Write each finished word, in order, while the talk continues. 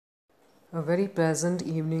A very pleasant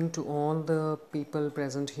evening to all the people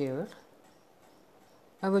present here.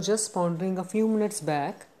 I was just pondering a few minutes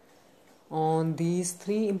back on these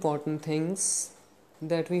three important things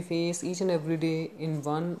that we face each and every day in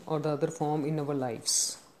one or the other form in our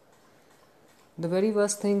lives. The very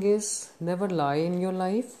first thing is never lie in your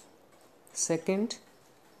life. Second,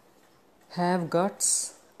 have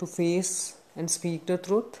guts to face and speak the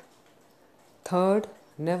truth. Third,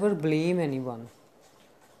 never blame anyone.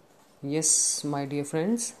 Yes, my dear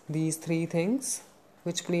friends, these three things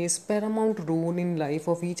which plays paramount role in life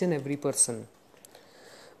of each and every person.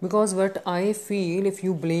 Because what I feel, if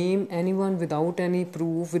you blame anyone without any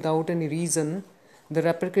proof, without any reason, the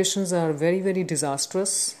repercussions are very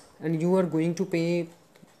disastrous, and you are going to pay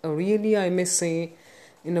really, I may say,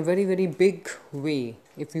 in a very big way.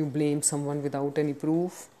 If you blame someone without any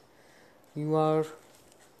proof, you are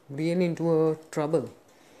really into a trouble.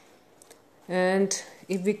 And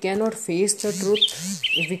if we cannot face the truth,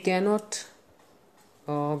 if we cannot,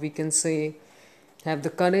 we can say, have the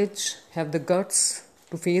courage, have the guts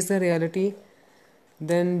to face the reality,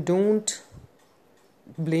 then don't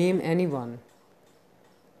blame anyone.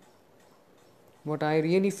 What I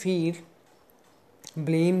really feel,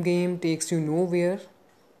 blame game takes you nowhere.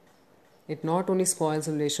 It not only spoils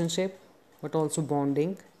relationship, but also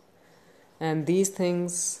bonding. And these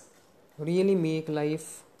things really make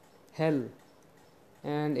life hell.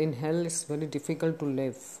 And in hell it's very difficult to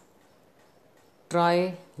live.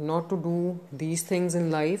 Try not to do these things in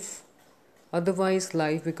life, otherwise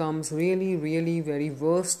life becomes really very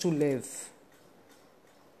worse to live.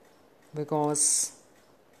 Because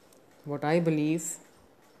what I believe,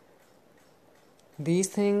 these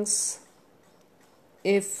things,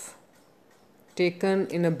 if taken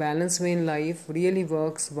in a balanced way in life, really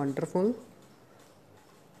works wonderful.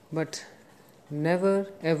 But never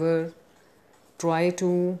ever try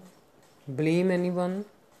to blame anyone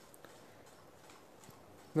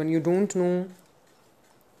when you don't know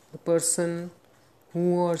the person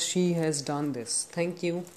who or she has done this. Thank you.